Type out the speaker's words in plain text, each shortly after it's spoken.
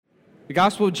The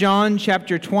Gospel of John,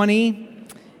 chapter 20,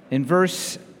 in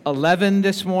verse 11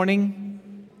 this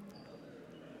morning.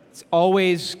 It's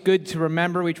always good to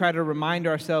remember. We try to remind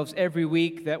ourselves every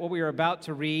week that what we are about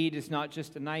to read is not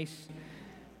just a nice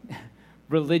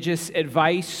religious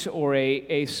advice or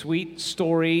a sweet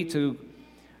story to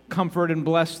comfort and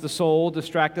bless the soul,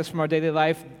 distract us from our daily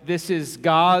life. This is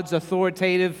God's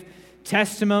authoritative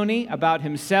testimony about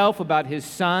Himself, about His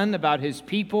Son, about His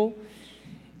people.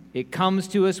 It comes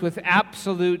to us with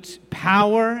absolute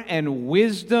power and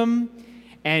wisdom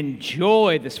and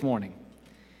joy this morning.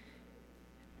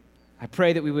 I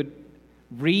pray that we would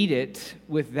read it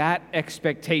with that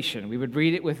expectation. We would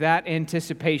read it with that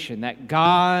anticipation that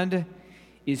God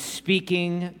is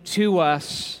speaking to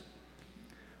us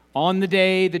on the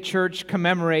day the church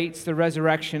commemorates the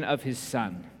resurrection of His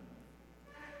Son.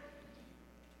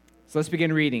 So let's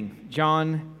begin reading.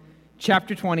 John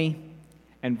chapter 20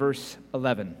 and verse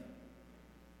 11.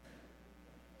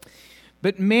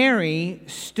 But Mary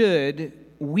stood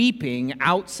weeping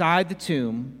outside the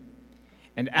tomb,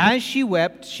 and as she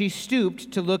wept, she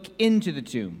stooped to look into the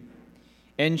tomb.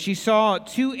 And she saw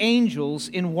two angels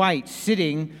in white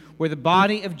sitting where the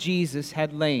body of Jesus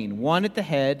had lain, one at the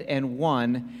head and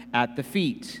one at the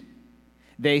feet.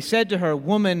 They said to her,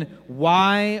 "Woman,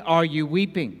 why are you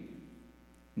weeping?"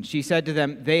 And she said to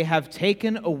them, "They have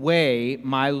taken away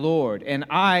my Lord, and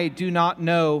I do not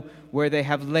know where they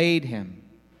have laid him."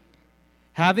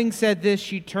 Having said this,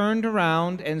 she turned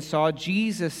around and saw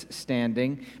Jesus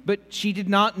standing, but she did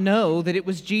not know that it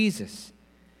was Jesus.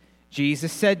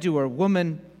 Jesus said to her,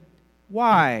 "Woman,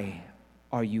 why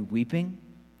are you weeping?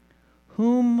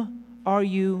 Whom are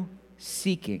you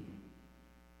seeking?"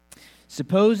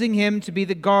 Supposing him to be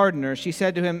the gardener, she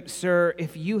said to him, "Sir,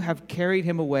 if you have carried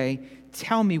him away,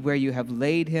 tell me where you have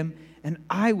laid him, and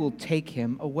I will take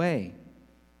him away."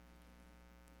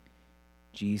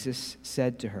 Jesus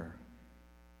said to her,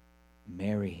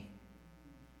 "Mary."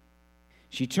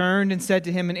 She turned and said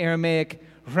to him in Aramaic,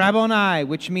 "Rabboni,"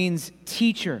 which means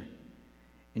teacher.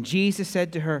 And Jesus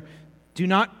said to her, "Do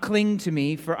not cling to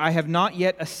me, for I have not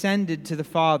yet ascended to the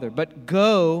Father, but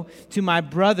go to my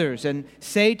brothers and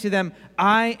say to them,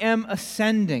 I am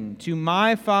ascending to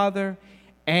my Father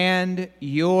and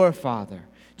your Father,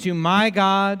 to my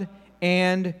God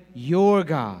and your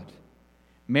God."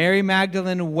 Mary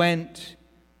Magdalene went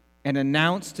and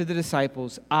announced to the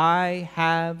disciples, "I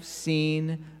have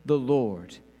seen the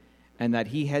Lord," and that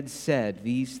He had said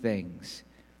these things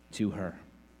to her.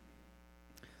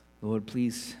 Lord,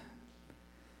 please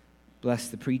bless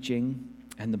the preaching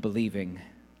and the believing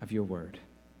of your word.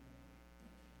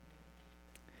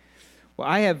 Well,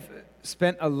 I have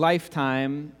spent a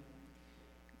lifetime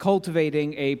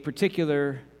cultivating a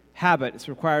particular habit. It's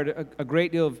required a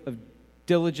great deal of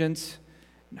diligence,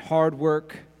 and hard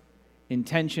work,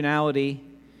 intentionality.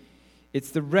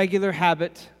 It's the regular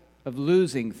habit of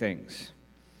losing things.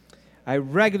 I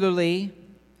regularly,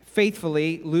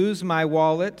 faithfully lose my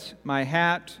wallet, my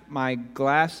hat, my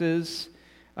glasses.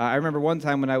 I remember one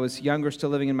time when I was younger, still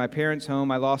living in my parents'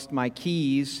 home, I lost my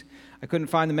keys. I couldn't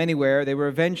find them anywhere. They were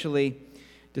eventually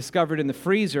discovered in the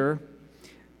freezer,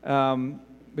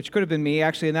 which could have been me.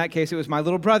 Actually, in that case, it was my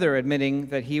little brother admitting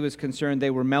that he was concerned they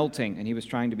were melting, and he was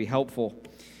trying to be helpful.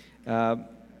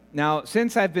 Now,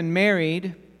 since I've been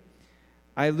married,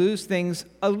 I lose things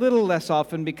a little less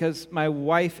often because my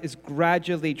wife is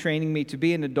gradually training me to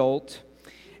be an adult.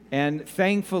 And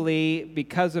thankfully,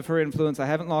 because of her influence, I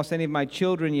haven't lost any of my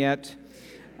children yet.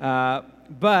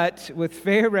 But with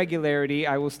fair regularity,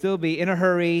 I will still be in a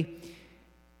hurry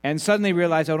and suddenly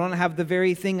realize I don't have the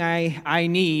very thing I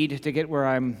need to get where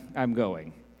I'm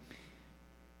going.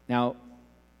 Now,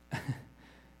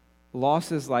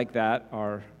 losses like that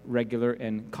are regular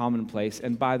and commonplace.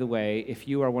 And by the way, if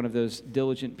you are one of those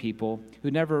diligent people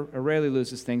who never or rarely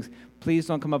loses things, please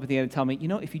don't come up at the end and tell me,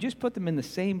 if you just put them in the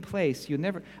same place, you'll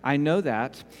never... I know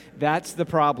that. That's the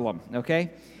problem,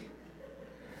 okay?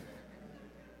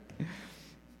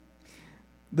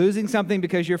 Losing something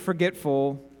because you're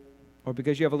forgetful or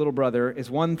because you have a little brother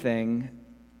is one thing,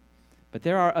 but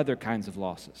there are other kinds of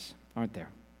losses, aren't there?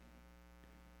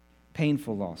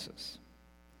 Painful losses.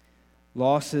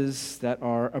 Losses that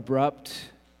are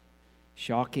abrupt,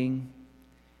 shocking,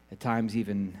 at times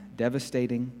even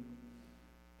devastating.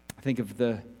 I think of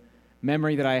the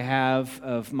memory that I have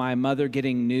of my mother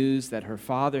getting news that her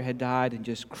father had died and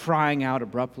just crying out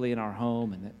abruptly in our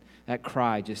home, and that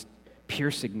cry just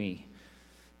piercing me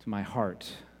to my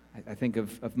heart. I think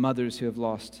of mothers who have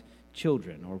lost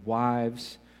children or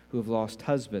wives who have lost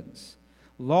husbands.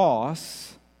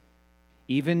 Loss,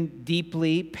 even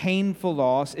deeply painful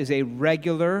loss, is a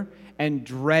regular and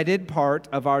dreaded part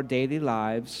of our daily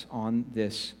lives on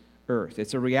this earth.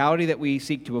 It's a reality that we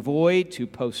seek to avoid, to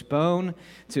postpone,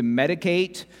 to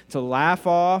medicate, to laugh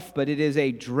off, but it is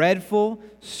a dreadful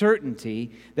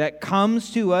certainty that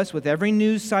comes to us with every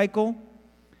news cycle,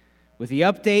 with the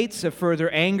updates of further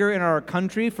anger in our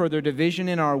country, further division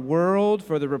in our world,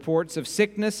 further reports of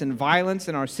sickness and violence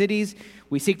in our cities.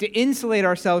 We seek to insulate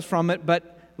ourselves from it,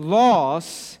 but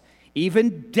loss,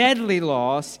 even deadly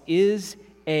loss, is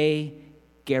a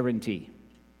guarantee.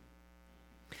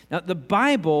 Now, the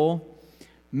Bible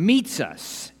meets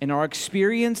us in our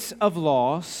experience of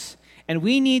loss, and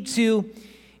we need to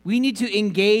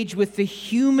engage with the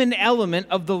human element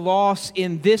of the loss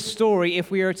in this story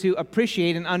if we are to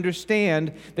appreciate and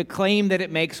understand the claim that it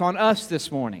makes on us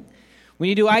this morning. We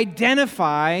need to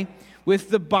identify with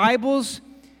the Bible's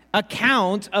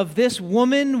account of this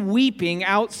woman weeping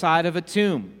outside of a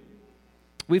tomb.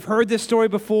 We've heard this story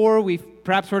before. We've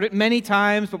perhaps heard it many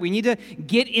times, but we need to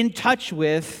get in touch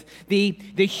with the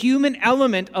human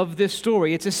element of this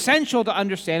story. It's essential to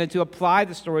understand and to apply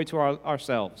the story to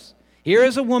ourselves. Here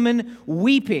is a woman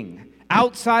weeping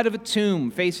outside of a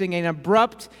tomb, facing an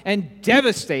abrupt and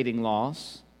devastating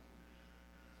loss.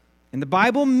 And the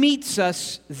Bible meets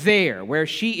us there, where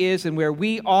she is and where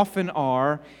we often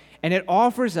are, and it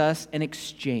offers us an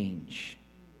exchange.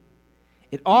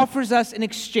 It offers us an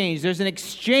exchange. There's an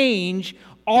exchange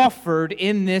offered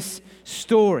in this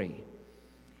story.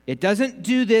 It doesn't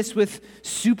do this with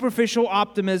superficial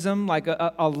optimism like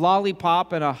a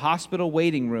lollipop in a hospital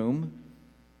waiting room,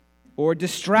 or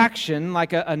distraction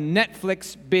like a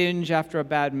Netflix binge after a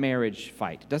bad marriage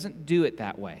fight. It doesn't do it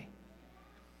that way.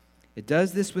 It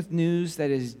does this with news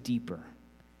that is deeper,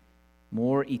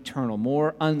 more eternal,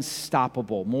 more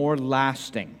unstoppable, more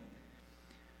lasting.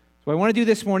 So what I want to do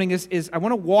this morning is I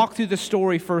want to walk through the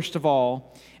story first of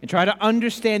all and try to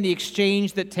understand the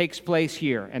exchange that takes place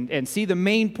here and see the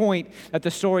main point that the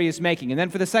story is making. And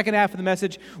then for the second half of the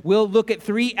message, we'll look at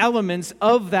three elements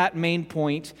of that main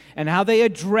point and how they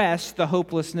address the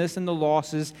hopelessness and the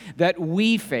losses that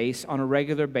we face on a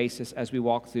regular basis as we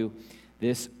walk through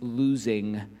this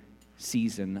losing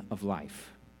season of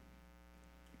life.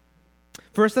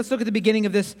 First, let's look at the beginning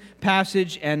of this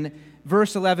passage and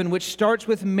verse 11, which starts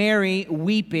with Mary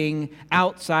weeping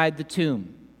outside the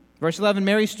tomb. Verse 11,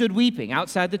 Mary stood weeping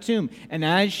outside the tomb, and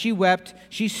as she wept,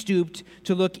 she stooped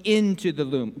to look into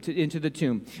the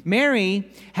tomb.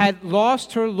 Mary had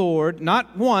lost her Lord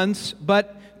not once,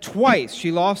 but twice.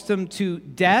 She lost him to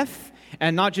death,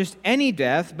 and not just any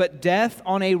death, but death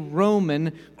on a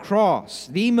Roman cross,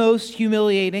 the most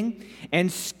humiliating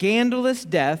and scandalous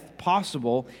death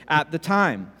possible at the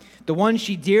time. The one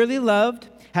she dearly loved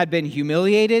had been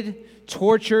humiliated,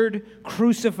 tortured,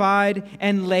 crucified,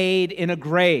 and laid in a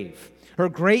grave. Her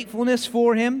gratefulness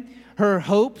for him, her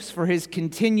hopes for his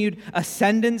continued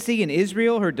ascendancy in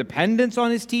Israel, her dependence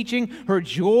on his teaching, her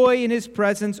joy in his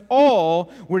presence,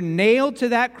 all were nailed to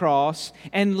that cross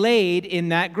and laid in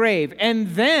that grave. And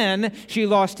then she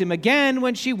lost him again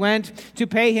when she went to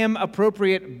pay him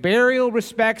appropriate burial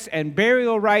respects and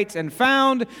burial rites and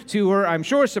found, to her, I'm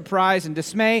sure, surprise and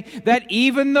dismay, that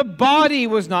even the body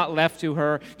was not left to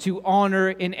her to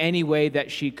honor in any way that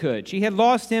she could. She had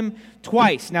lost him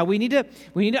twice. Now, we need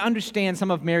to understand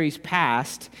some of Mary's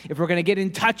past if we're going to get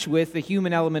in touch with the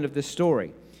human element of this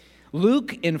story.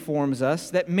 Luke informs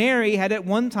us that Mary had at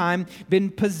one time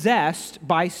been possessed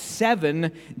by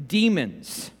 7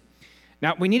 demons.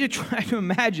 Now, we need to try to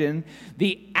imagine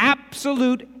the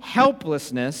absolute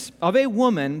helplessness of a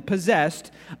woman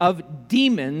possessed of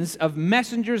demons, of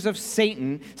messengers of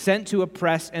Satan sent to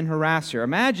oppress and harass her.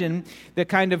 Imagine the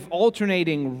kind of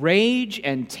alternating rage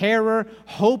and terror,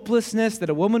 hopelessness that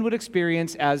a woman would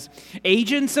experience as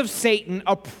agents of Satan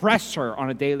oppress her on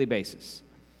a daily basis.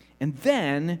 And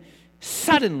then,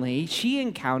 suddenly, she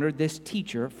encountered this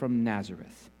teacher from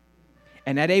Nazareth.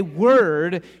 And at a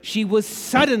word, she was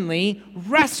suddenly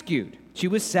rescued. She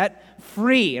was set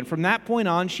free. And from that point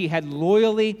on, she had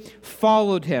loyally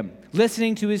followed him,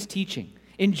 listening to his teaching,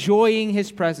 enjoying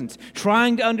his presence,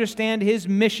 trying to understand his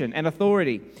mission and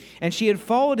authority. And she had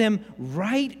followed him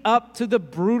right up to the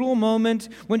brutal moment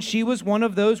when she was one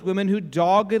of those women who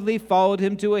doggedly followed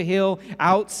him to a hill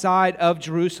outside of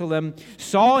Jerusalem,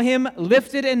 saw him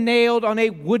lifted and nailed on a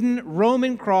wooden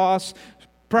Roman cross,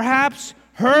 perhaps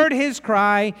heard his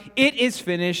cry, "It is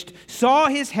finished," saw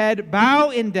his head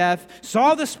bow in death,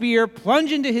 saw the spear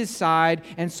plunge into his side,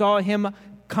 and saw him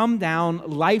come down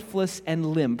lifeless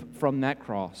and limp from that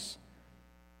cross.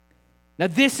 Now,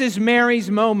 this is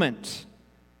Mary's moment.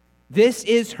 This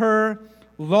is her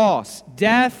loss.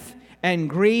 Death and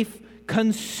grief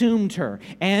consumed her,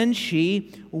 and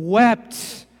she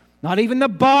wept. Not even the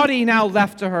body now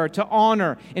left to her to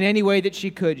honor in any way that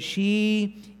she could.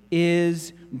 She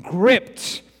is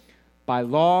gripped by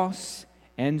loss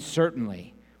and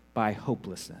certainly by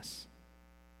hopelessness.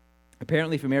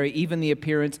 Apparently for Mary, even the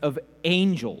appearance of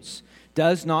angels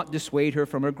does not dissuade her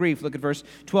from her grief. Look at verse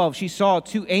 12. She saw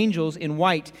 2 angels in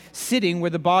white sitting where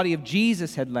the body of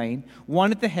Jesus had lain,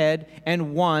 one at the head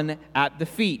and one at the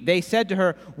feet. They said to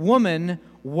her, "Woman,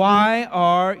 why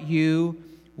are you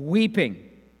weeping?"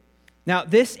 Now,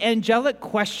 this angelic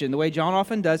question, the way John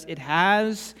often does, it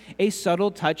has a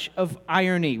subtle touch of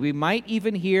irony. We might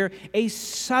even hear a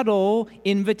subtle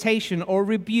invitation or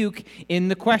rebuke in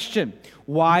the question.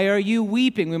 Why are you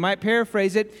weeping? We might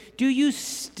paraphrase it, do you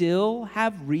still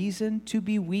have reason to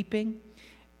be weeping?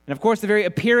 And of course, the very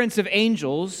appearance of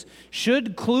angels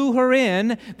should clue her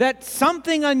in that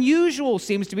something unusual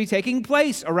seems to be taking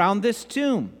place around this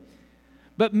tomb.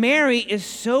 But Mary is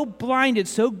so blinded,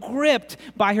 so gripped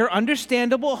by her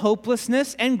understandable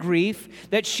hopelessness and grief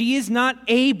that she is not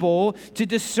able to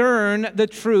discern the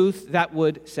truth that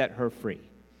would set her free.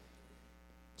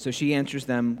 So she answers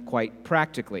them quite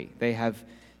practically. They have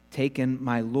taken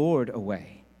my Lord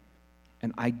away,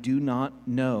 and I do not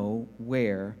know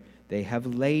where they have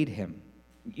laid him.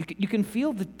 You can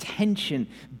feel the tension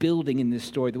building in this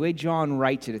story. The way John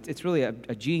writes it, it's really a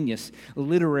genius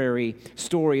literary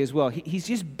story as well. He's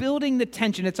just building the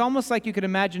tension. It's almost like you could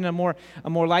imagine a more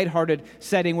lighthearted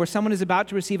setting where someone is about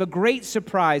to receive a great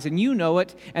surprise, and you know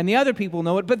it, and the other people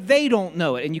know it, but they don't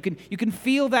know it. And you can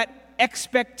feel that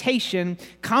expectation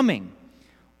coming.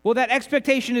 Well, that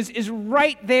expectation is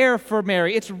right there for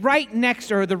Mary. It's right next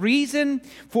to her. The reason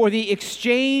for the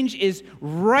exchange is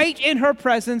right in her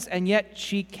presence, and yet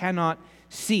she cannot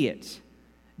see it.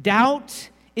 Doubt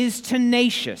is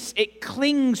tenacious. It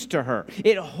clings to her.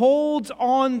 It holds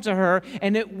on to her,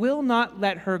 and it will not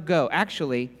let her go.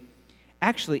 Actually,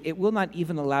 it will not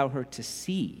even allow her to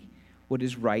see what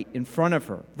is right in front of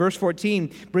her. Verse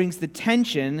 14 brings the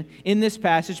tension in this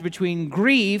passage between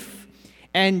grief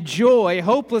and joy,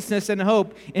 hopelessness and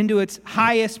hope, into its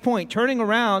highest point. Turning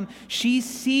around, she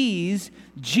sees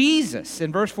Jesus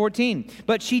in verse 14,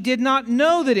 but she did not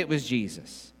know that it was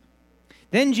Jesus.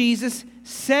 Then Jesus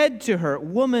said to her,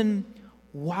 "Woman,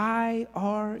 why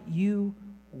are you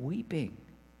weeping?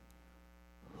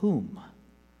 Whom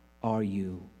are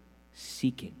you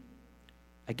seeking?"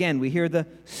 Again, we hear the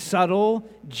subtle,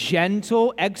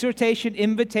 gentle exhortation,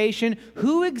 invitation.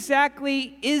 Who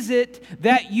exactly is it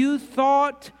that you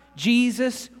thought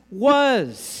Jesus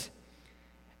was?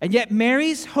 And yet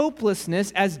Mary's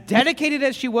hopelessness, as dedicated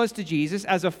as she was to Jesus,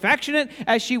 as affectionate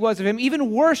as she was of him,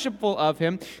 even worshipful of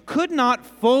him, could not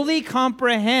fully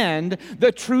comprehend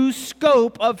the true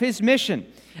scope of his mission.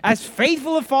 As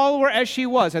faithful a follower as she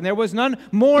was, and there was none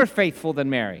more faithful than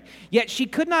Mary, yet she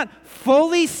could not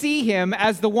fully see him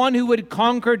as the one who would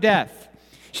conquer death.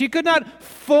 She could not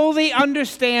fully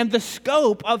understand the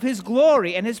scope of his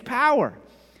glory and his power.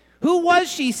 Who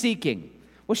was she seeking?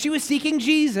 Well, she was seeking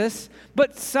Jesus,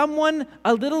 but someone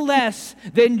a little less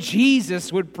than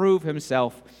Jesus would prove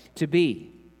himself to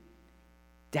be.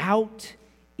 Doubt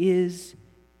is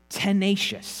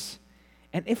tenacious.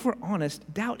 And if we're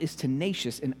honest, doubt is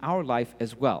tenacious in our life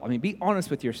as well. I mean, be honest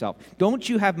with yourself. Don't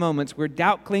you have moments where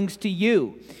doubt clings to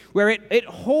you, where it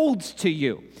holds to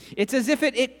you? It's as if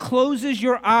it closes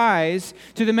your eyes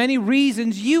to the many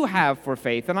reasons you have for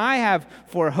faith and I have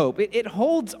for hope. It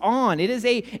holds on. It is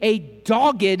a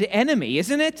dogged enemy,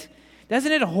 isn't it?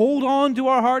 Doesn't it hold on to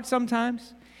our hearts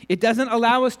sometimes? It doesn't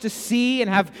allow us to see and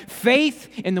have faith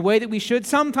in the way that we should.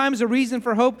 Sometimes the reason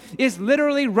for hope is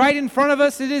literally right in front of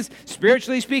us. It is,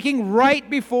 spiritually speaking, right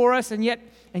before us, and yet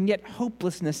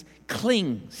hopelessness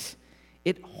clings.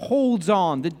 It holds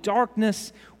on. The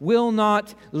darkness will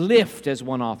not lift, as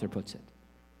one author puts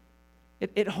it.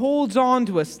 It holds on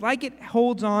to us like it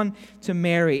holds on to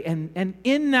Mary. And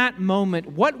in that moment,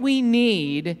 what we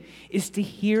need is to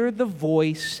hear the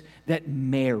voice that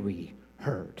Mary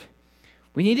heard.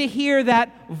 We need to hear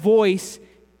that voice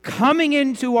coming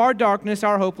into our darkness,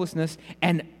 our hopelessness,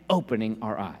 and opening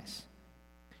our eyes.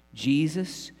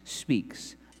 Jesus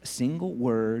speaks a single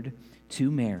word to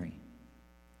Mary.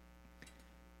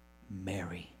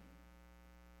 Mary.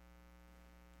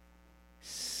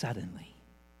 Suddenly,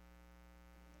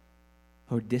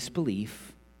 her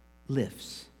disbelief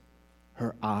lifts.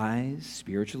 Her eyes,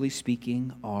 spiritually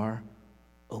speaking, are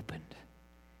opened.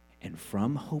 And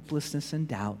from hopelessness and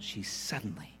doubt, she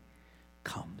suddenly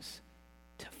comes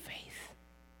to faith.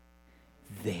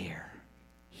 There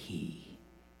he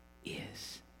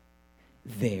is.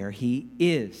 there he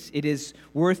is. It is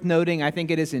worth noting, I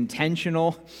think it is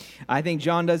intentional. I think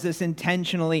John does this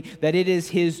intentionally, that it is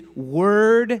his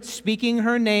word speaking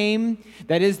her name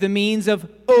that is the means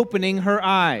of opening her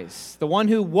eyes. The one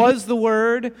who was the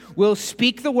word will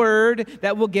speak the word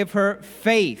that will give her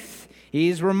faith.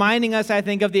 He's reminding us, I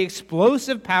think, of the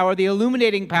explosive power, the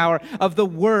illuminating power of the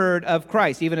word of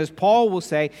Christ. Even as Paul will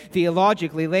say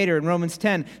theologically later in Romans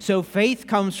 10, so faith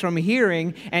comes from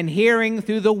hearing, and hearing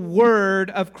through the word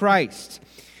of Christ.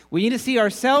 We need to see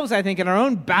ourselves, I think, in our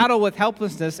own battle with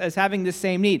helplessness as having the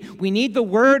same need. We need the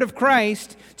word of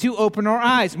Christ to open our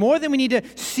eyes. More than we need to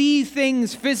see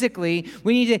things physically,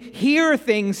 we need to hear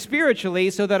things spiritually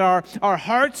so that our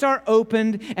hearts are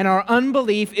opened and our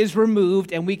unbelief is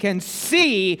removed and we can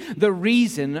see the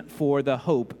reason for the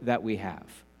hope that we have.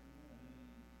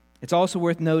 It's also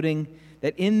worth noting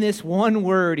that in this one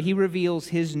word, he reveals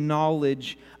his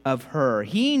knowledge of her.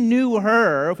 He knew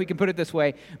her, if we can put it this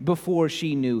way, before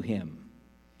she knew him.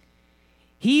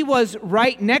 He was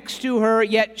right next to her,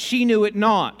 yet she knew it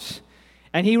not.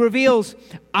 And he reveals,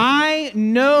 I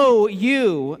know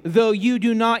you, though you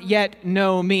do not yet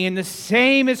know me. And the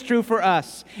same is true for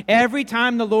us. Every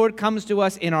time the Lord comes to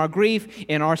us in our grief,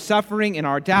 in our suffering, in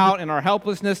our doubt, in our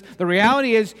helplessness, the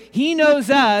reality is he knows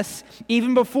us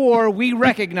even before we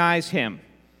recognize him.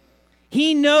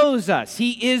 He knows us.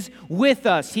 He is with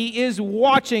us. He is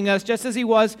watching us just as he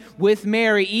was with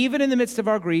Mary, even in the midst of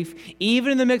our grief,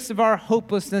 even in the midst of our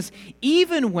hopelessness,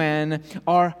 even when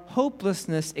our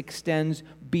hopelessness extends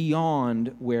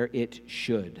beyond where it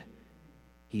should.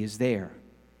 He is there,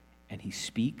 and he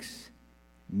speaks,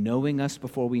 knowing us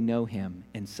before we know him,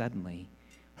 and suddenly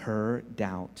her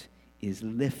doubt is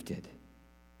lifted.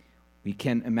 We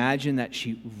can imagine that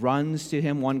she runs to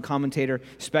him. One commentator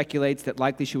speculates that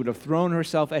likely she would have thrown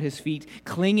herself at his feet,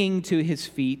 clinging to his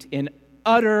feet in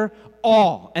utter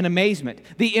awe and amazement.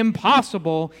 The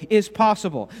impossible is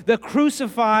possible. The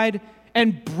crucified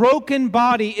and broken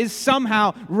body is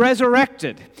somehow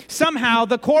resurrected. Somehow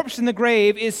the corpse in the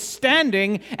grave is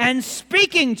standing and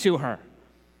speaking to her.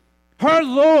 Her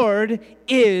Lord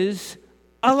is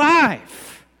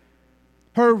alive.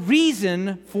 Her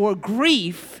reason for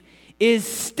grief is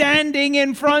standing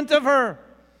in front of her.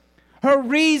 Her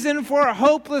reason for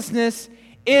hopelessness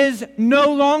is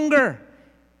no longer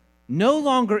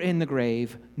in the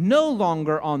grave, no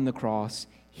longer on the cross.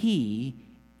 He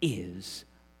is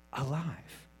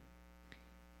alive.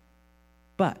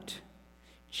 But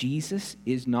Jesus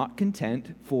is not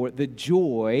content for the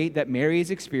joy that Mary is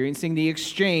experiencing, the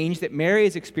exchange that Mary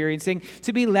is experiencing,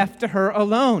 to be left to her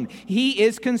alone. He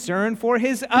is concerned for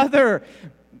his other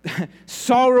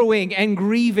sorrowing and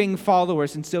grieving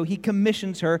followers. And so he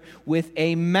commissions her with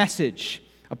a message.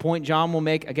 A point John will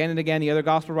make again and again, the other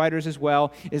gospel writers as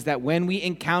well, is that when we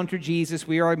encounter Jesus,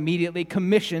 we are immediately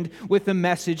commissioned with the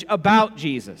message about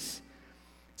Jesus.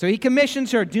 So he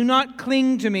commissions her, do not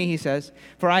cling to me, he says,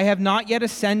 for I have not yet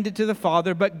ascended to the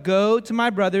Father, but go to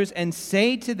my brothers and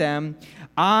say to them,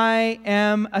 I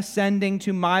am ascending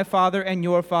to my Father and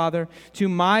your Father, to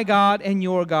my God and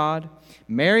your God.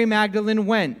 Mary Magdalene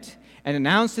went and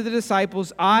announced to the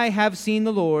disciples, I have seen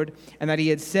the Lord, and that he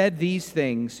had said these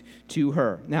things to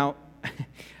her. Now,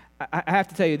 I have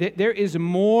to tell you, there is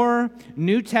more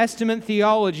New Testament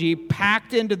theology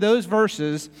packed into those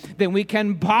verses than we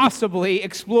can possibly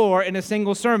explore in a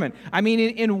single sermon. I mean,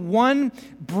 in one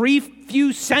brief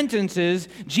few sentences,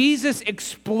 Jesus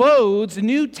explodes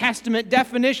New Testament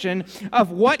definition of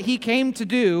what he came to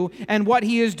do and what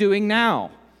he is doing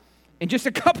now. In just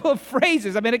a couple of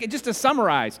phrases, just to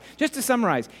summarize,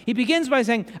 he begins by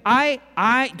saying,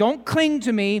 I don't cling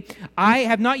to me. I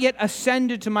have not yet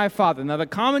ascended to my Father. Now, the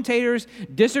commentators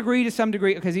disagree to some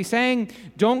degree because he's saying,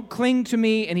 don't cling to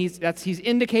me, and he's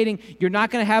indicating you're not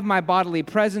going to have my bodily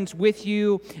presence with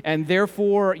you, and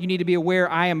therefore you need to be aware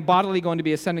I am bodily going to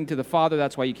be ascending to the Father.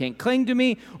 That's why you can't cling to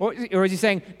me. Or is he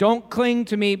saying, don't cling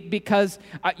to me because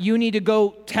you need to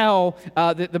go tell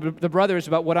the brothers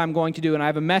about what I'm going to do, and I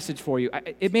have a message for you.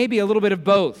 It may be a little bit of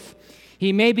both.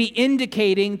 He may be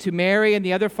indicating to Mary and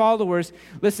the other followers,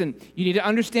 listen, you need to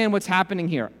understand what's happening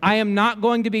here. I am not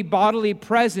going to be bodily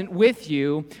present with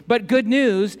you, but good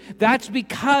news, that's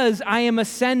because I am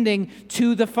ascending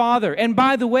to the Father. And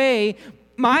by the way,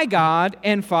 my God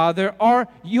and Father are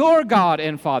your God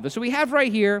and Father. So we have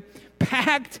right here,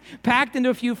 packed into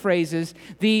a few phrases,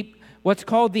 what's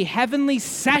called the heavenly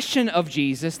session of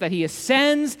Jesus, that he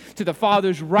ascends to the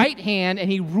Father's right hand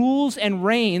and he rules and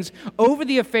reigns over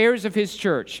the affairs of his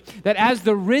church. That as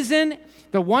the risen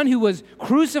the one who was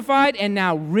crucified and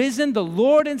now risen, the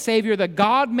Lord and Savior, the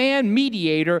God-man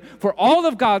mediator for all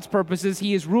of God's purposes.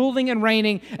 He is ruling and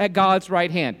reigning at God's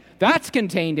right hand. That's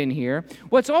contained in here.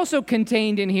 What's also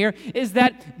contained in here is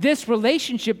that this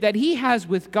relationship that he has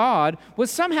with God was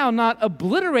somehow not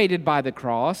obliterated by the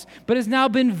cross, but has now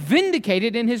been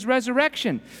vindicated in his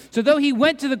resurrection. So though he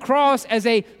went to the cross as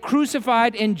a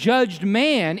crucified and judged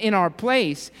man in our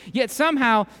place, yet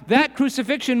somehow that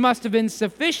crucifixion must have been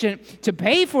sufficient to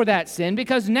pay for that sin,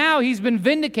 because now he's been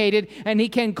vindicated and he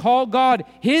can call God,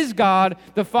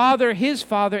 the Father, his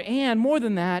Father, and more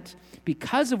than that,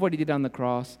 because of what he did on the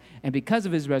cross and because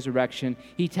of his resurrection,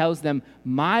 he tells them,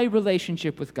 my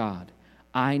relationship with God,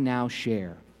 I now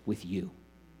share with you.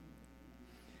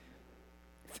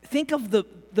 Think of the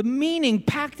meaning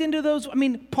packed into those. I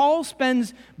mean, Paul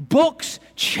spends books,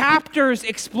 chapters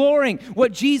exploring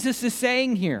what Jesus is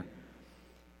saying here.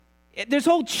 There's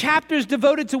whole chapters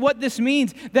devoted to what this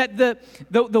means, that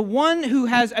the one who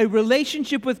has a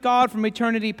relationship with God from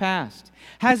eternity past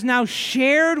has now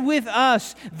shared with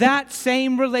us that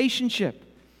same relationship.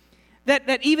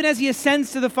 That even as he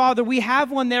ascends to the Father, we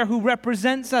have one there who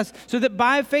represents us, so that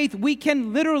by faith we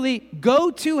can literally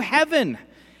go to heaven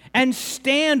and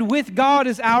stand with God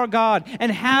as our God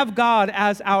and have God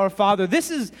as our Father.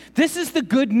 This is the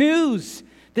good news.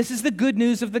 This is the good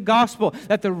news of the gospel,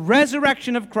 that the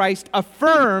resurrection of Christ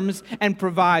affirms and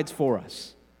provides for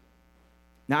us.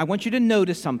 Now, I want you to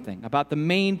notice something about the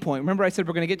main point. Remember I said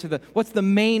we're going to get to what's the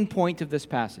main point of this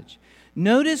passage.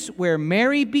 Notice where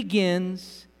Mary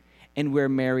begins and where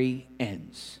Mary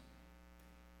ends.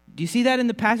 Do you see that in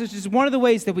the passage? It's one of the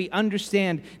ways that we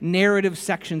understand narrative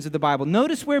sections of the Bible.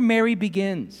 Notice where Mary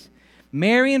begins.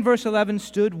 Mary, in verse 11,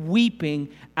 stood weeping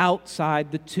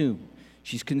outside the tomb.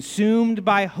 She's consumed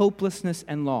by hopelessness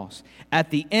and loss.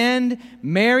 At the end,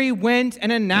 Mary went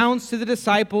and announced to the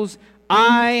disciples,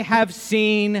 I have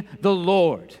seen the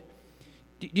Lord.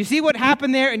 Do you see what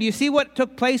happened there? And you see what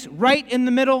took place right in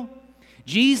the middle?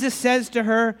 Jesus says to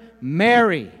her,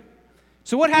 Mary.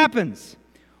 So what happens?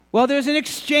 Well, there's an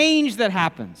exchange that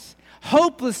happens.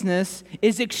 Hopelessness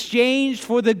is exchanged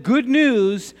for the good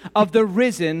news of the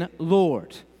risen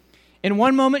Lord. In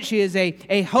one moment, she is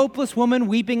a hopeless woman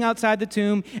weeping outside the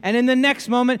tomb. And in the next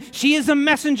moment, she is a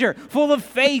messenger full of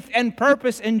faith and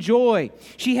purpose and joy.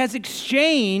 She has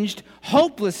exchanged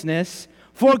hopelessness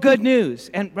for good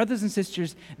news. And brothers and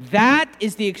sisters, that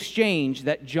is the exchange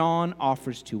that John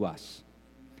offers to us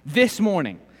this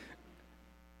morning.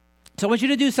 So I want you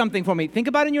to do something for me. Think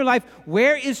about in your life,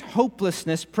 where is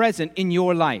hopelessness present in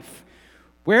your life?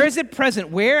 Where is it present?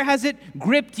 Where has it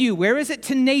gripped you? Where is it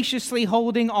tenaciously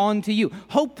holding on to you?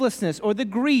 Hopelessness or the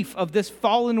grief of this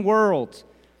fallen world.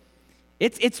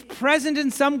 It's present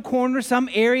in some corner, some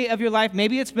area of your life.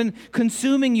 Maybe it's been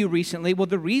consuming you recently. Well,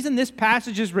 the reason this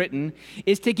passage is written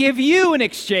is to give you an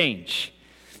exchange,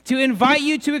 to invite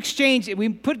you to exchange.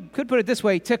 We could put it this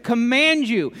way, to command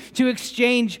you to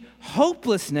exchange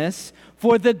hopelessness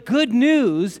for the good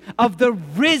news of the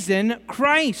risen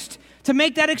Christ. To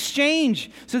make that exchange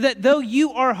so that though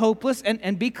you are hopeless,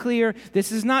 and be clear,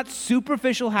 this is not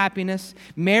superficial happiness.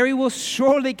 Mary will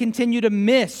surely continue to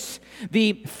miss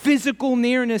the physical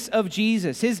nearness of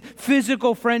Jesus, his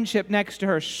physical friendship next to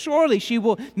her. Surely she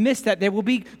will miss that. There will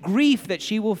be grief that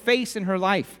she will face in her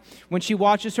life when she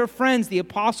watches her friends, the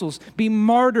apostles, be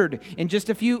martyred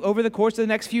over the course of the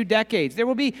next few decades. There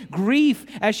will be grief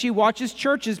as she watches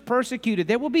churches persecuted.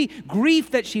 There will be grief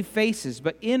that she faces,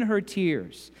 but in her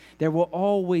tears, there will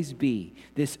always be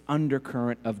this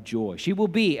undercurrent of joy. She will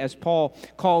be, as Paul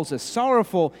calls us,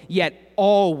 sorrowful, yet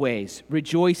always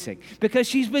rejoicing, because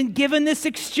she's been given this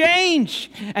exchange.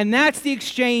 And that's the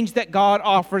exchange that God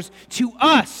offers to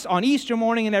us on Easter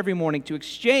morning and every morning, to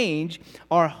exchange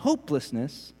our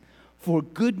hopelessness for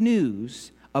good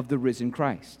news of the risen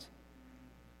Christ.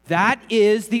 That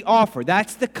is the offer.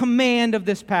 That's the command of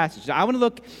this passage. I want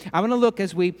to look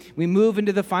as we move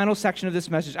into the final section of this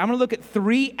message. I'm going to look at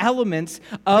three elements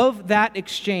of that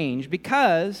exchange,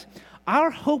 because our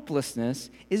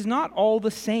hopelessness is not all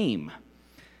the same.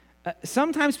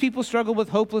 Sometimes people struggle with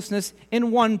hopelessness in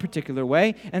one particular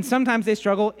way, and sometimes they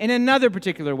struggle in another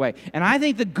particular way. And I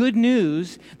think the good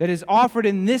news that is offered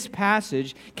in this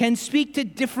passage can speak to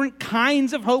different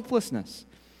kinds of hopelessness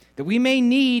that we may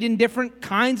need in different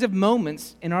kinds of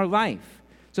moments in our life.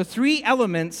 So three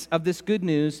elements of this good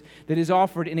news that is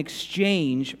offered in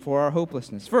exchange for our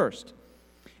hopelessness. First,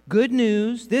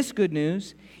 this good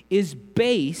news is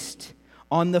based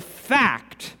on the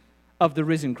fact of the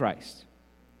risen Christ.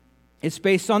 It's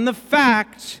based on the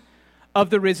fact of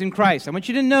the risen Christ. I want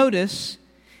you to notice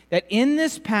that in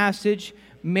this passage,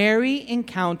 Mary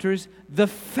encounters the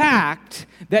fact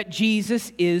that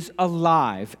Jesus is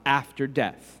alive after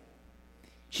death.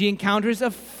 She encounters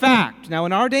a fact. Now,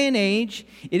 in our day and age,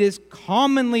 it is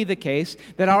commonly the case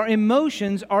that our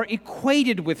emotions are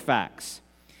equated with facts.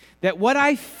 That what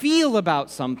I feel about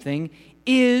something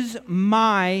is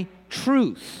my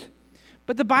truth.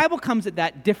 But the Bible comes at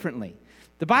that differently.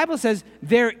 The Bible says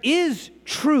there is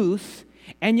truth,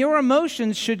 and your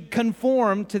emotions should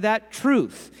conform to that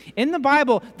truth. In the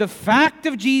Bible, the fact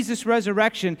of Jesus'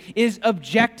 resurrection is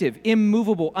objective,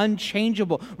 immovable,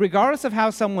 unchangeable, regardless of how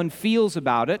someone feels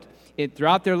about it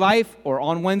throughout their life, or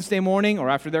on Wednesday morning, or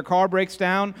after their car breaks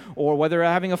down, or whether they're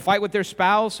having a fight with their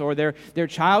spouse, or their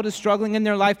child is struggling in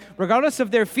their life. Regardless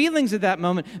of their feelings at that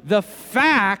moment, the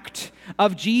fact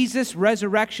of Jesus'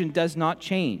 resurrection does not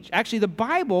change. Actually, the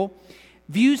Bible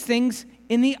views things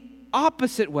in the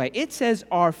opposite way. It says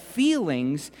our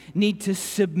feelings need to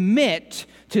submit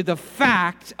to the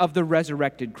fact of the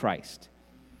resurrected Christ.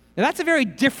 Now, that's a very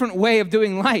different way of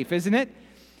doing life, isn't it?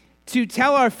 To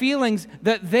tell our feelings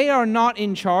that they are not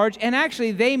in charge, and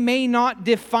actually they may not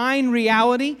define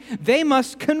reality. They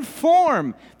must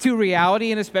conform to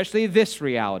reality, and especially this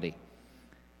reality.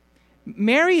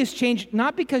 Mary is changed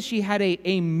not because she had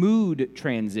a mood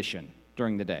transition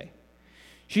during the day.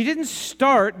 She didn't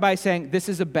start by saying, this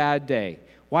is a bad day.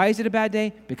 Why is it a bad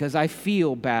day? Because I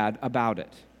feel bad about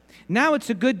it. Now it's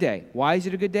a good day. Why is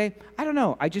it a good day? I don't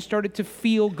know. I just started to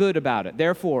feel good about it.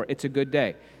 Therefore, it's a good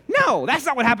day. No, that's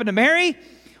not what happened to Mary.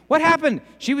 What happened?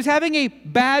 She was having a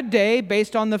bad day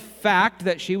based on the fact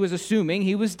that she was assuming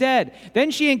he was dead.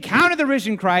 Then she encountered the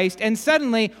risen Christ, and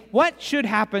suddenly, what should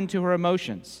happen to her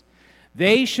emotions?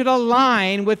 They should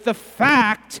align with the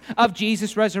fact of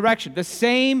Jesus' resurrection. The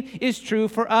same is true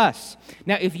for us.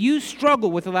 Now, if you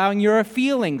struggle with allowing your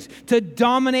feelings to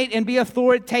dominate and be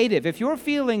authoritative, if your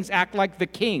feelings act like the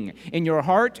king in your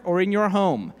heart or in your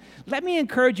home, let me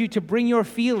encourage you to bring your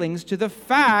feelings to the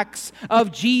facts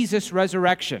of Jesus'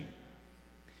 resurrection,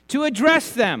 to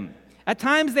address them. At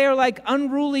times, they are like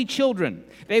unruly children.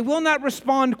 They will not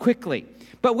respond quickly.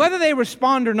 But whether they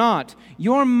respond or not,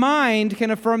 your mind can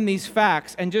affirm these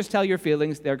facts and just tell your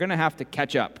feelings they're going to have to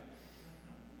catch up.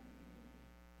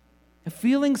 The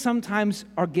feelings sometimes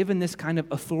are given this kind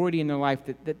of authority in their life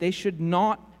that they should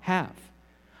not have.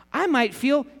 I might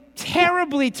feel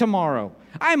terribly tomorrow.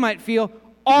 I might feel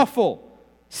awful,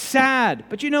 sad.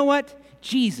 But you know what?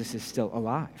 Jesus is still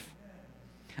alive.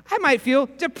 I might feel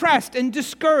depressed and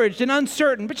discouraged and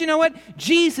uncertain, but you know what?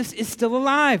 Jesus is still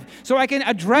alive. So I can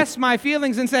address my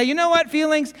feelings and say, you know what,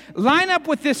 feelings? Line up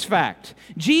with this fact.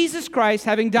 Jesus Christ,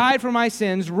 having died for my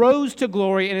sins, rose to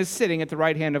glory and is sitting at the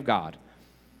right hand of God.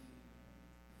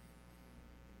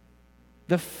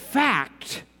 The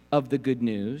fact of the good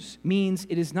news means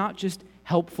it is not just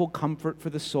helpful comfort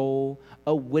for the soul,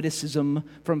 a witticism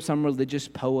from some religious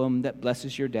poem that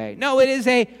blesses your day. No, it is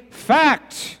a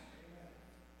fact.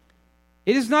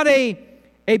 It is not a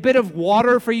bit of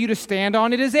water for you to stand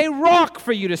on. It is a rock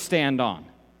for you to stand on.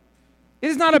 It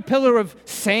is not a pillar of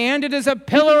sand. It is a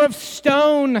pillar of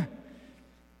stone.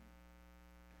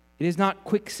 It is not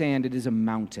quicksand. It is a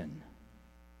mountain.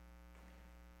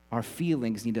 Our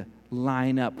feelings need to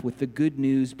line up with the good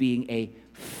news being a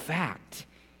fact.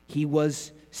 He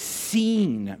was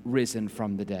seen risen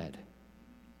from the dead.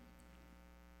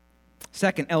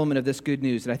 Second element of this good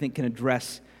news that I think can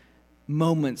address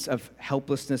moments of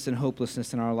helplessness and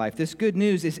hopelessness in our life. This good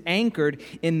news is anchored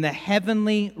in the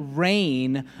heavenly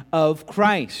reign of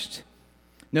Christ.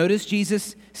 Notice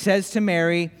Jesus says to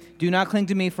Mary, "Do not cling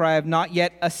to me, for I have not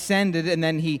yet ascended." And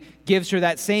then he gives her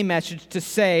that same message to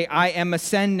say, "I am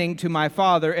ascending to my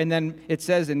Father." And then it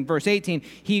says in verse 18,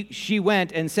 she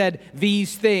went and said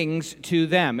these things to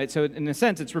them. So in a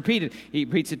sense, it's repeated. He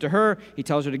repeats it to her. He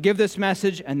tells her to give this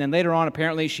message. And then later on,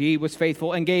 apparently, she was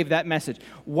faithful and gave that message.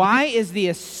 Why is the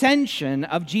ascension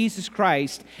of Jesus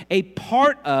Christ a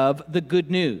part of the good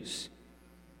news?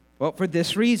 Well, for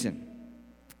this reason.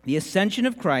 The ascension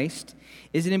of Christ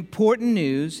is an important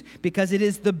news because it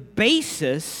is the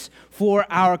basis for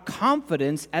our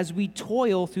confidence as we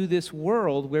toil through this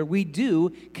world where we do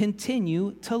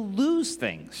continue to lose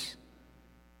things.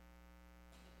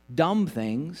 Dumb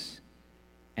things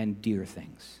and dear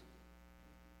things.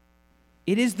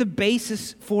 It is the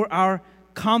basis for our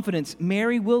confidence.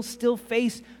 Mary will still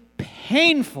face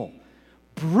painful,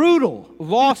 brutal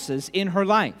losses in her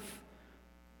life.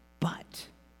 But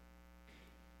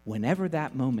whenever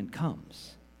that moment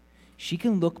comes, she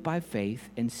can look by faith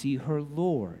and see her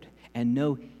Lord and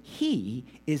know He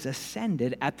is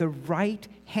ascended at the right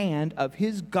hand of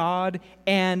His God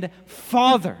and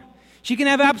Father. She can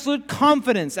have absolute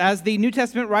confidence, as the New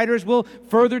Testament writers will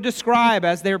further describe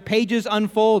as their pages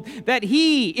unfold, that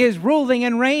He is ruling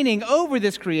and reigning over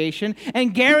this creation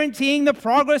and guaranteeing the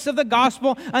progress of the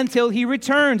gospel until He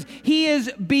returns. He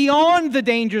is beyond the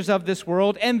dangers of this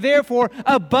world and therefore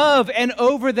above and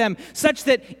over them, such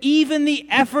that even the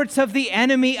efforts of the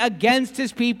enemy against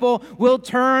His people will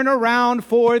turn around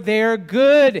for their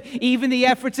good. Even the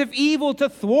efforts of evil to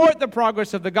thwart the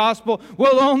progress of the gospel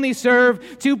will only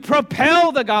serve to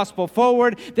propel the gospel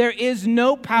forward. There is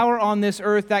no power on this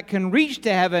earth that can reach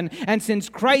to heaven, and since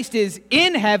Christ is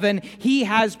in heaven, He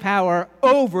has power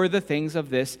over the things of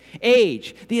this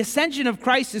age. The ascension of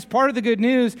Christ is part of the good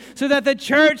news so that the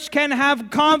church can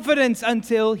have confidence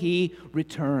until He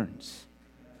returns.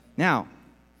 Now,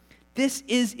 this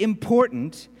is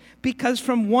important because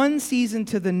from one season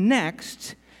to the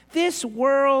next, this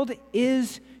world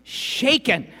is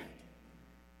shaken.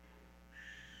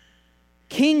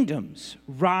 Kingdoms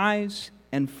rise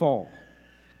and fall.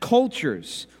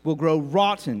 Cultures will grow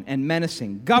rotten and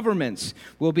menacing. Governments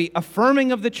will be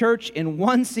affirming of the church in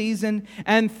one season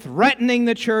and threatening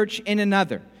the church in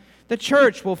another. The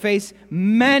church will face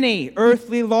many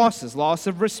earthly losses, loss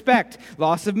of respect,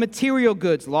 loss of material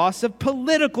goods, loss of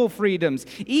political freedoms,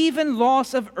 even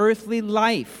loss of earthly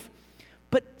life.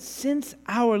 But since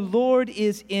our Lord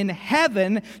is in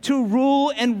heaven to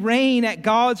rule and reign at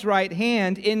God's right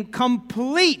hand in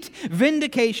complete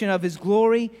vindication of His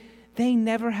glory, they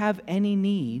never have any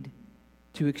need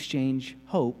to exchange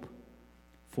hope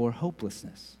for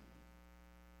hopelessness.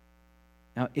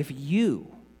 Now, if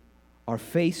you are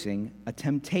facing a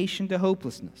temptation to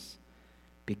hopelessness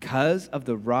because of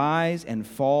the rise and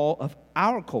fall of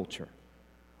our culture,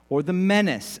 or the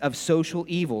menace of social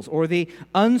evils, or the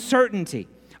uncertainty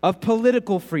of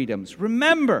political freedoms,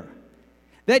 remember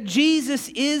that Jesus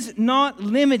is not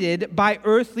limited by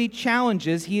earthly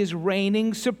challenges. He is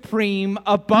reigning supreme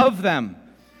above them.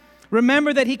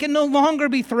 Remember that He can no longer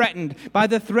be threatened by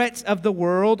the threats of the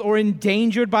world or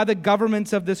endangered by the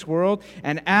governments of this world.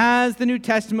 And as the New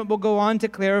Testament will go on to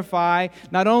clarify,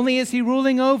 not only is He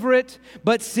ruling over it,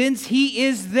 but since He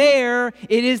is there,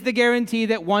 it is the guarantee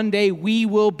that one day we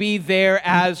will be there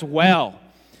as well.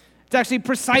 It's actually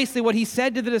precisely what He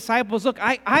said to the disciples. Look,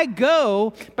 I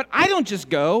go, but I don't just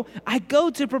go. I go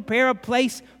to prepare a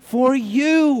place for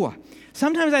you.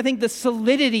 Sometimes I think the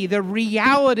solidity, the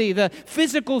reality, the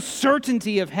physical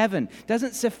certainty of heaven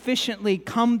doesn't sufficiently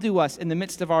come to us in the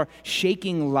midst of our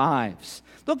shaking lives.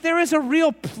 Look, there is a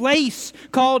real place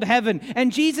called heaven,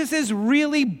 and Jesus is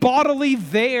really bodily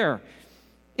there.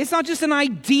 It's not just an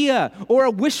idea or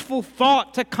a wishful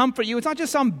thought to comfort you. It's not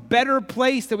just some better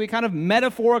place that we kind of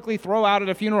metaphorically throw out at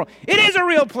a funeral. It is a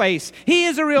real place. He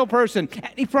is a real person.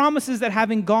 And He promises that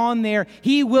having gone there,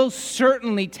 He will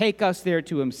certainly take us there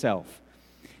to Himself.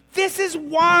 This is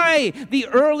why the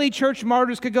early church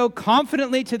martyrs could go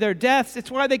confidently to their deaths. It's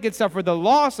why they could suffer the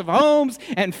loss of homes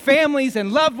and families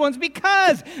and loved ones,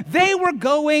 because they were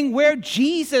going where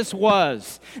Jesus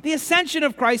was. The ascension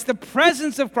of Christ, the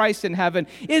presence of Christ in heaven,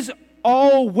 is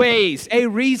always a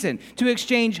reason to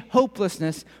exchange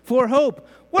hopelessness for hope.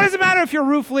 What does it matter if your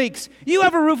roof leaks? You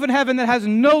have a roof in heaven that has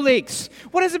no leaks.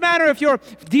 What does it matter if your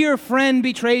dear friend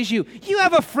betrays you? You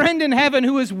have a friend in heaven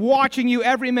who is watching you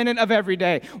every minute of every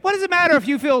day. What does it matter if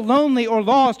you feel lonely or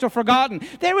lost or forgotten?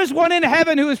 There is one in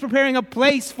heaven who is preparing a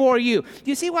place for you. Do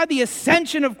you see why the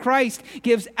ascension of Christ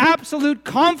gives absolute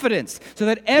confidence so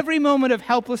that every moment of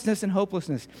helplessness and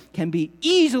hopelessness can be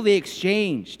easily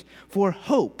exchanged for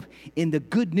hope in the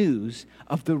good news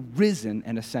of the risen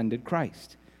and ascended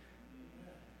Christ?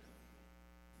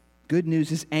 Good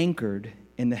news is anchored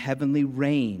in the heavenly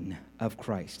reign of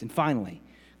Christ. And finally,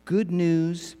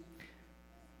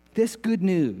 this good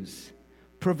news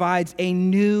provides a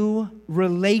new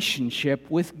relationship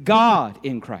with God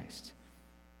in Christ.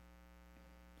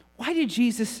 Why did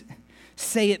Jesus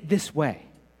say it this way?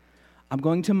 I'm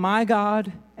going to my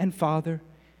God and Father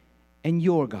and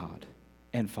your God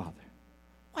and Father.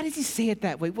 Why does He say it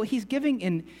that way? Well, He's giving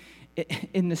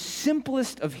in the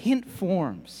simplest of hint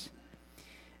forms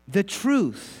the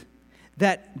truth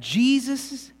that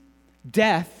Jesus'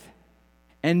 death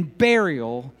and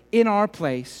burial in our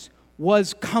place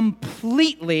was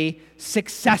completely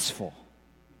successful.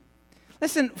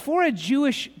 Listen, for a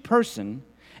Jewish person,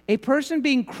 a person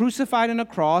being crucified on a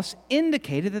cross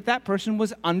indicated that that person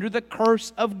was under the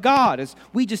curse of God, as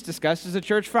we just discussed as a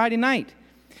church Friday night.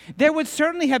 There would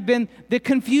certainly have been the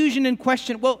confusion and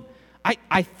question, well,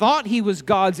 I thought He was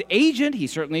God's agent. He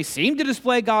certainly seemed to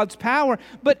display God's power.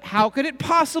 But how could it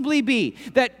possibly be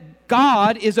that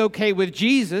God is okay with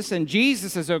Jesus, and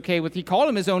Jesus is okay with, he called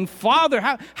him his own Father.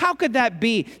 How could that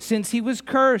be, since he was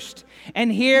cursed? And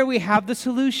here we have the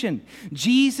solution.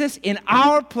 Jesus, in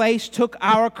our place, took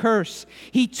our curse.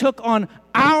 He took on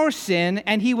our sin,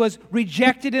 and he was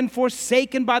rejected and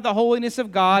forsaken by the holiness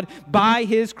of God by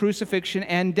his crucifixion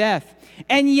and death.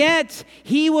 And yet,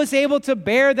 he was able to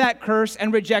bear that curse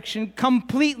and rejection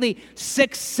completely,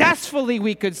 successfully,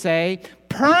 we could say,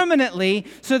 permanently,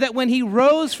 so that when he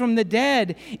rose from the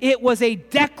dead, it was a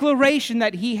declaration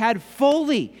that he had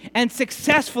fully and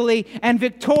successfully and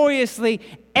victoriously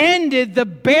ended the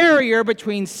barrier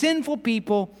between sinful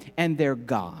people and their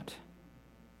God.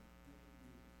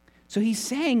 So he's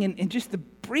saying in just the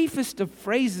briefest of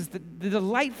phrases, the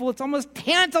delightful, it's almost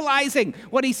tantalizing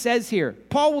what he says here.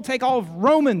 Paul will take all of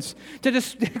Romans to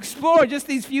just explore just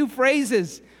these few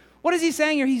phrases. What is he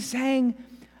saying here? He's saying,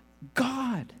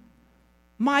 God,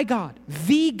 my God,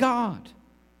 the God,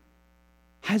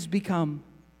 has become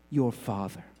your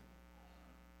Father.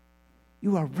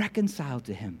 You are reconciled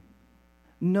to him,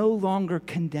 no longer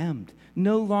condemned,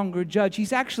 no longer judged.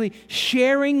 He's actually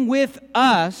sharing with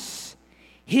us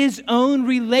his own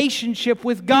relationship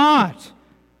with God.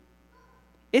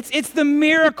 It's the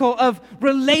miracle of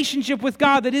relationship with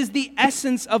God that is the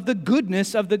essence of the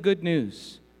goodness of the good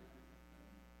news.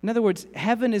 In other words,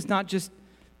 heaven is not just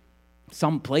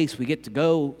some place we get to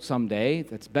go someday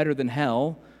that's better than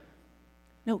hell.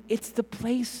 No, it's the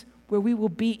place where we will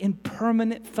be in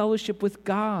permanent fellowship with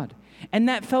God. And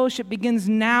that fellowship begins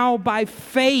now by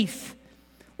faith.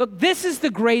 Look, this is the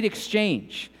great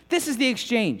exchange. This is the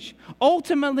exchange.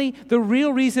 Ultimately, the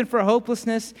real reason for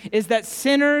hopelessness is that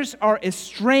sinners are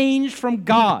estranged from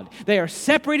God. They are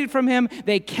separated from him.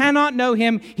 They cannot know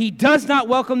him. He does not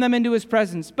welcome them into his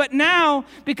presence. But now,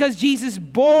 because Jesus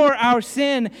bore our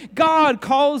sin, God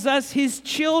calls us his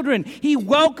children. He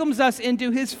welcomes us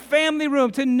into his family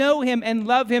room to know him and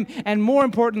love him, and more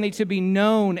importantly, to be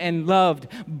known and loved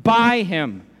by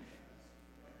him.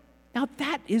 Now,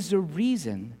 that is a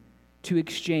reason to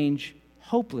exchange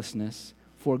hopelessness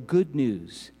for good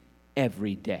news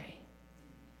every day.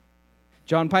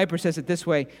 Jon Piper says it this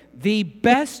way: the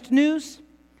best news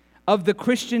of the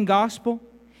Christian gospel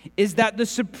is that the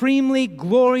supremely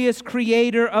glorious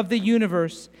creator of the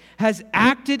universe has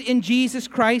acted in Jesus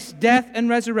Christ's death and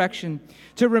resurrection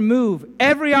to remove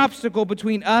every obstacle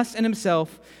between us and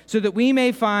himself, so that we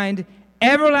may find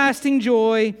everlasting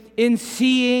joy in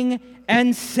seeing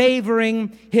and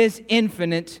savoring his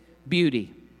infinite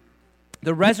beauty.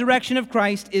 The resurrection of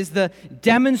Christ is the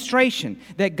demonstration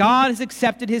that God has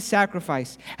accepted his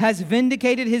sacrifice, has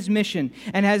vindicated his mission,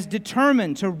 and has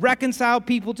determined to reconcile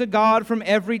people to God from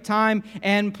every time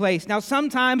and place. Now,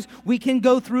 sometimes we can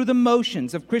go through the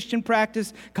motions of Christian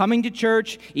practice, coming to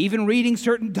church, even reading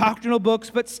certain doctrinal books,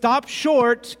 but stop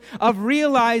short of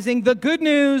realizing the good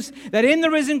news that in the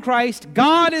risen Christ,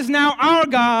 God is now our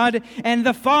God, and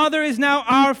the Father is now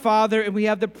our Father, and we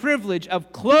have the privilege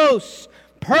of close,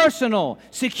 personal,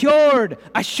 secured,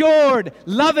 assured,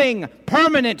 loving,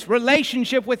 permanent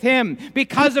relationship with him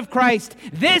because of Christ.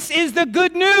 This is the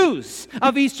good news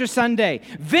of Easter Sunday.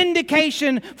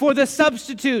 Vindication for the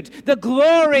substitute, the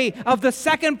glory of the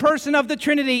second person of the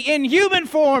Trinity in human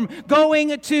form,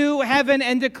 going to heaven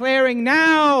and declaring,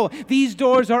 now these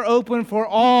doors are open for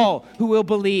all who will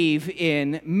believe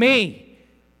in me.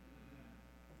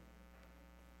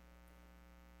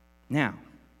 Now,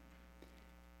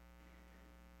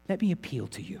 let me appeal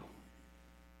to you.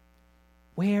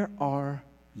 Where are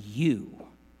you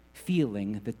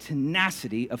feeling the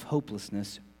tenacity of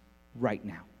hopelessness right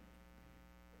now?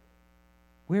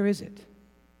 Where is it?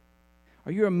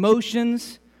 Are your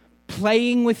emotions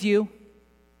playing with you?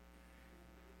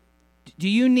 Do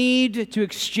you need to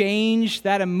exchange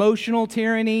that emotional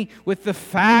tyranny with the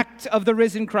fact of the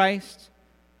risen Christ?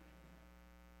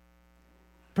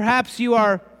 Perhaps you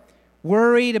are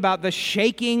worried about the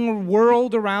shaking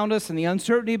world around us and the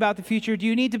uncertainty about the future. Do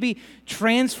you need to be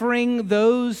transferring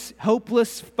those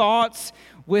hopeless thoughts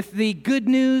with the good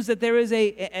news that there is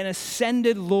an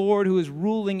ascended Lord who is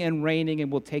ruling and reigning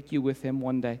and will take you with him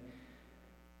one day?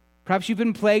 Perhaps you've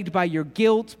been plagued by your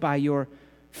guilt, by your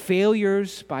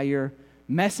failures, by your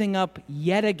messing up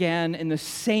yet again in the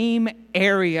same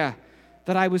area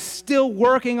that I was still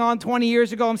working on 20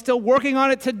 years ago. I'm still working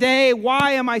on it today.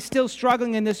 Why am I still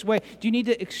struggling in this way? Do you need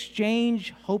to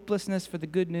exchange hopelessness for the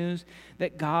good news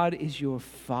that God is your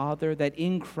Father, that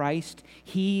in Christ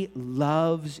he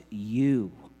loves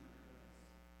you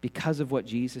because of what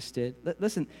Jesus did?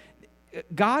 Listen,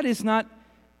 God is not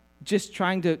just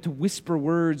trying to whisper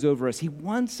words over us. He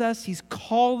wants us, he's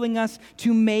calling us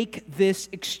to make this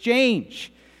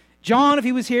exchange. John, if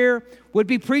he was here, would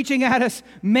be preaching at us,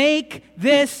 make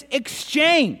this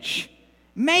exchange.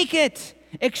 Make it.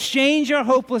 Exchange your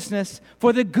hopelessness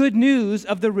for the good news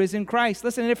of the risen Christ.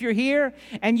 Listen, if you're here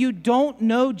and you don't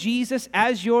know Jesus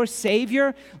as your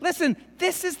Savior, listen,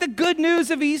 this is the good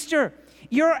news of Easter.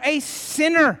 You're a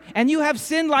sinner, and you have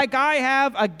sinned like I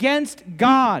have against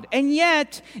God. And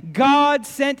yet, God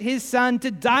sent His Son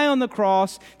to die on the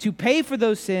cross to pay for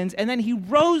those sins, and then He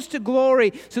rose to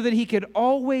glory so that He could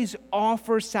always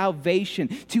offer salvation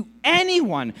to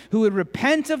anyone who would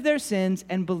repent of their sins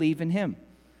and believe in Him.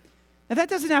 Now, that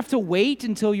doesn't have to wait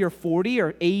until you're 40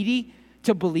 or 80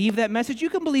 to believe that message. You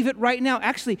can believe it right now.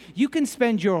 Actually, you can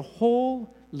spend your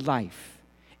whole life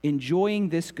enjoying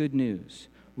this good news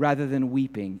rather than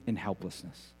weeping in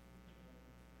helplessness.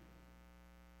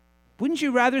 Wouldn't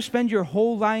you rather spend your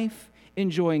whole life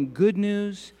enjoying good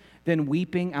news than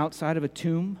weeping outside of a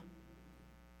tomb?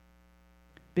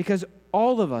 Because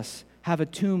all of us have a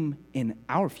tomb in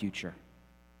our future.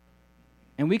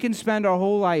 And we can spend our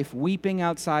whole life weeping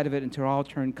outside of it until our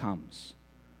turn comes.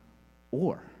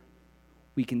 Or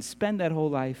we can spend that whole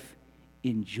life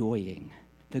enjoying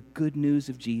the good news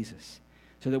of Jesus.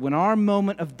 So that when our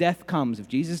moment of death comes, if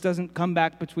Jesus doesn't come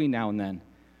back between now and then,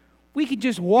 we can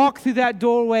just walk through that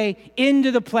doorway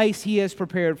into the place He has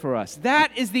prepared for us.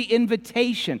 That is the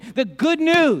invitation, the good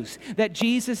news that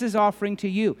Jesus is offering to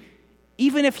you.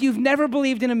 Even if you've never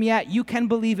believed in Him yet, you can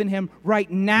believe in Him right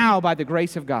now by the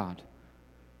grace of God.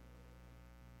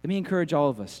 Let me encourage all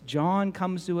of us. John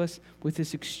comes to us with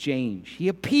this exchange. He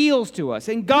appeals to us,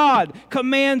 and God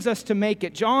commands us to make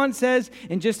it. John says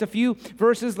in just a few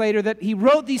verses later that he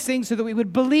wrote these things so that we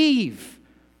would believe.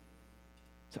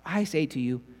 So I say to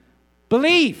you,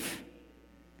 believe.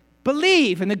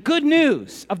 Believe in the good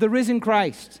news of the risen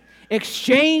Christ.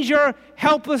 Exchange your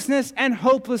helplessness and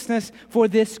hopelessness for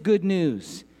this good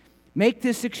news. Make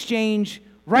this exchange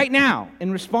right now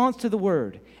in response to the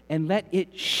Word, and let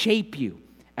it shape you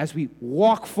as we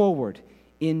walk forward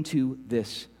into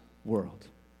this world.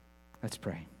 Let's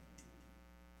pray.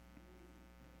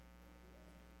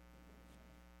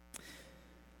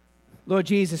 Lord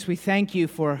Jesus, we thank You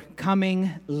for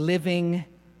coming, living,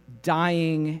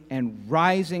 dying, and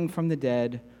rising from the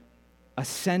dead,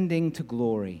 ascending to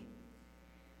glory.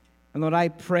 And Lord, I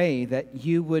pray that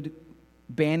You would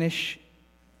banish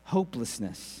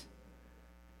hopelessness.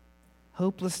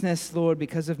 Hopelessness, Lord,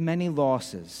 because of many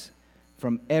losses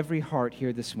from every heart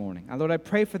here this morning. And Lord, I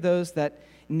pray for those that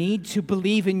need to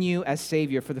believe in You as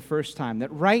Savior for the first time,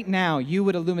 that right now You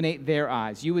would illuminate their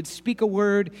eyes. You would speak a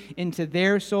word into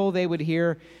their soul. They would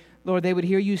hear, Lord, they would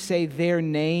hear You say their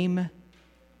name.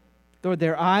 Lord,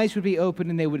 their eyes would be open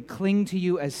and they would cling to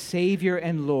You as Savior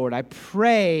and Lord. I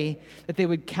pray that they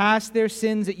would cast their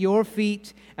sins at Your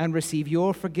feet and receive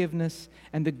Your forgiveness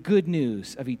and the good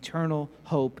news of eternal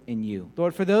hope in You.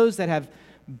 Lord, for those that have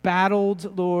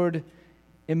battled, Lord,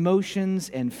 emotions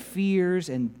and fears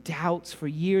and doubts for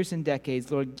years and decades,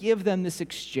 Lord, give them this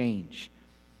exchange.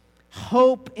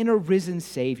 Hope in a risen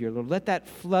Savior, Lord. Let that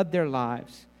flood their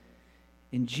lives.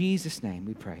 In Jesus' name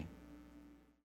we pray.